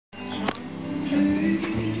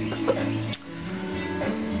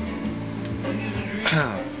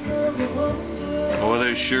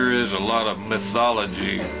sure is a lot of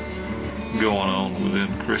mythology going on within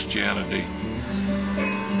Christianity.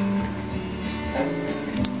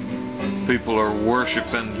 People are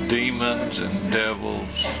worshiping demons and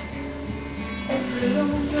devils.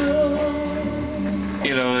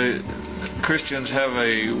 You know, Christians have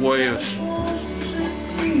a way of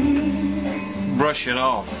brushing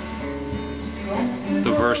off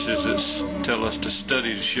the verses that tell us to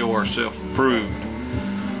study to show ourselves approved.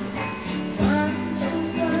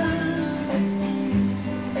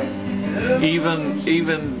 Even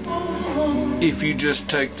if you just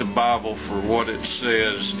take the Bible for what it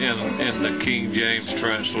says in the King James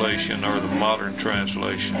translation or the modern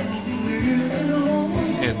translation,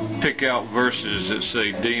 and pick out verses that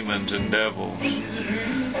say demons and devils,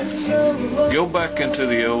 go back into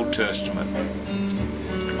the Old Testament.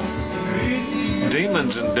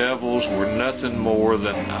 Demons and devils were nothing more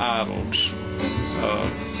than idols,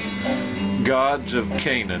 gods of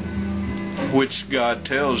Canaan, which God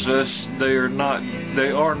tells us they are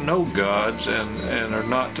no gods and are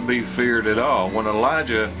not to be feared at all. When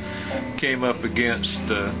Elijah came up against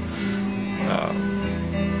the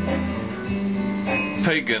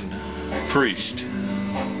pagan priest,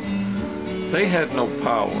 they had no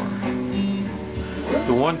power.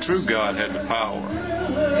 The one true God had the power.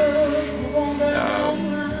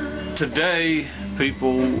 Today,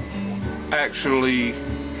 people actually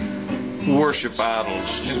worship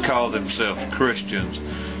idols and call themselves Christians.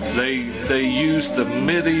 They use the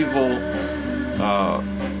medieval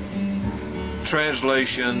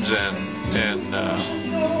translations and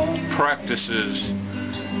practices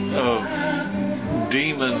of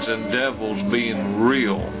demons and devils being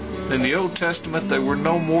real. In the Old Testament, they were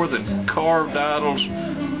no more than carved idols,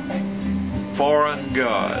 foreign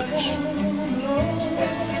gods.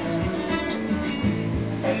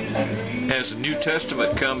 As the New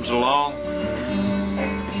Testament comes along,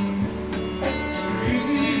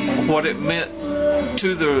 what it meant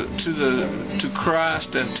to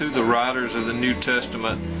Christ and to the writers of the New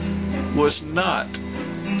Testament was not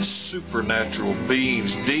supernatural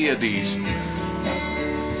beings, deities.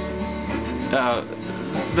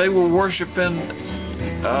 They were worshiping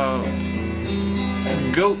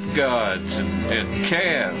goat gods and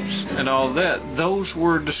calves and all that. Those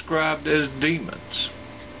were described as demons.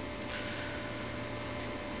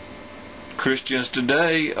 Christians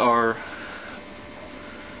today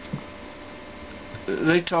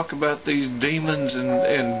they talk about these demons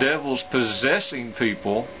and devils possessing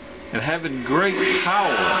people and having great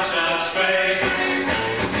power.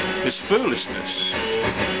 It's foolishness.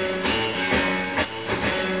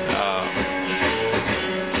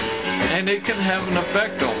 And it can have an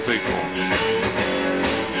effect on people.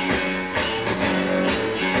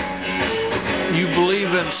 You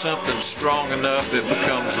believe in something strong enough, it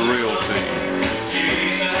becomes real to you.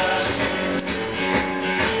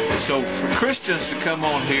 So for Christians to come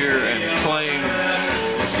on here and claim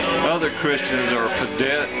other Christians are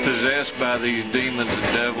possessed by these demons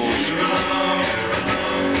and devils,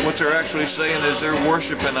 what they're actually saying is they're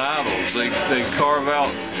worshiping idols. They carve out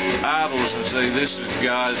idols and say this is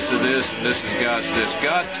God's to this and this is God's to this.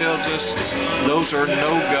 God tells us those are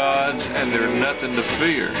no gods and they're nothing to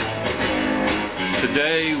fear.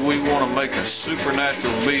 Today we want to make a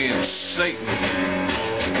supernatural being Satan.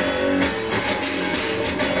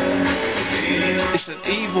 It's an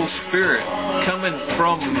evil spirit coming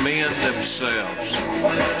from men themselves.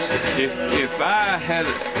 If I had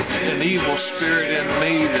an evil spirit in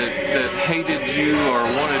me that hated you or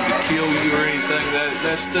wanted to kill you or anything,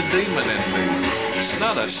 that's the demon in me. It's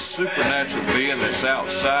not a supernatural being that's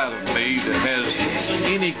outside of me that has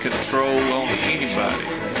any control on anybody.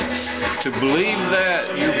 To believe that,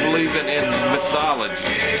 you're believing in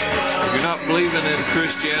mythology. You're not believing in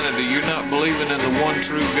Christianity. You're not believing in the one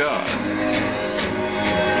true God.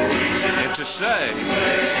 And to say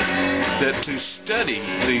that to study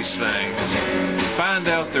these things, find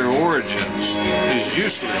out their origins, is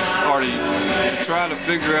useless, or to try to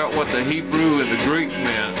figure out what the Hebrew and the Greek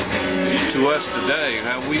meant to us today,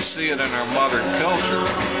 how we see it in our modern culture.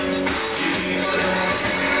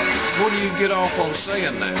 What do you get off on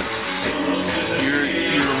saying that?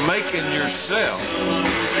 You're making yourself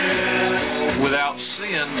without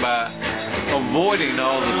sin by avoiding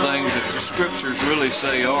all the things that the Scriptures really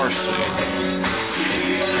say are sin.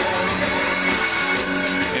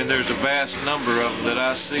 And there's a vast number of them that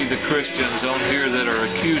I see the Christians on here that are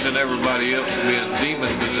accusing everybody else of being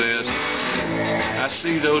demon-possessed. I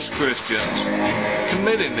see those Christians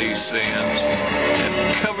committing these sins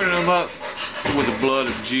and covering them up with the blood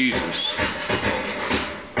of Jesus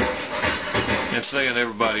and saying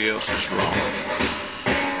everybody else is wrong.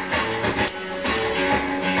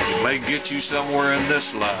 may get you somewhere in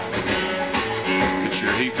this life, but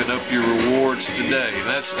you're heaping up your rewards today. And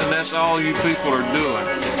that's all you people are doing.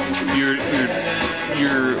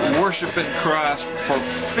 You're worshiping Christ for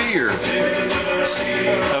fear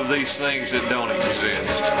of these things that don't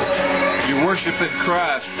exist. You're worshiping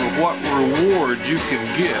Christ for what reward you can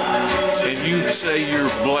get, and you say you're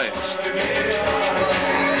blessed.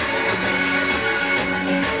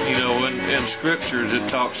 You know, in scriptures it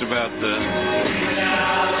talks about the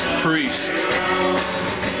priest.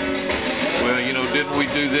 Well, you know, didn't we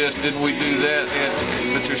do this? Didn't we do that?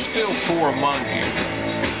 But there's still poor among you.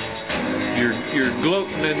 You're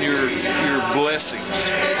gloating in your blessings,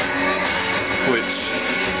 which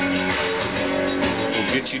will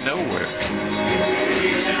get you nowhere.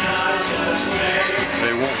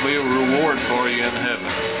 There won't be a reward for you in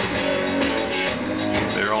heaven.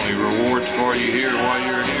 There are only rewards for you here while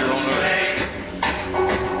you're here on earth.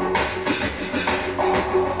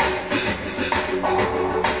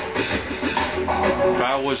 If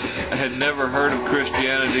I had never heard of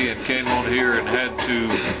Christianity and came on here and had to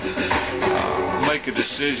make a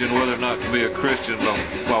decision whether or not to be a Christian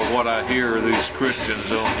by what I hear these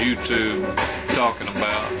Christians on YouTube talking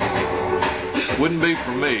about, wouldn't be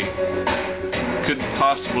for me. Couldn't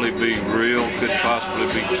possibly be real, couldn't possibly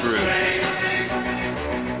be true.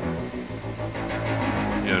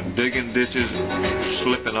 You know, digging ditches and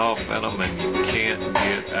slipping off in them and you can't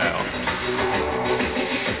get out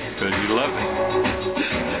because you love it.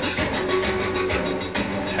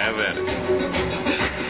 Have at it.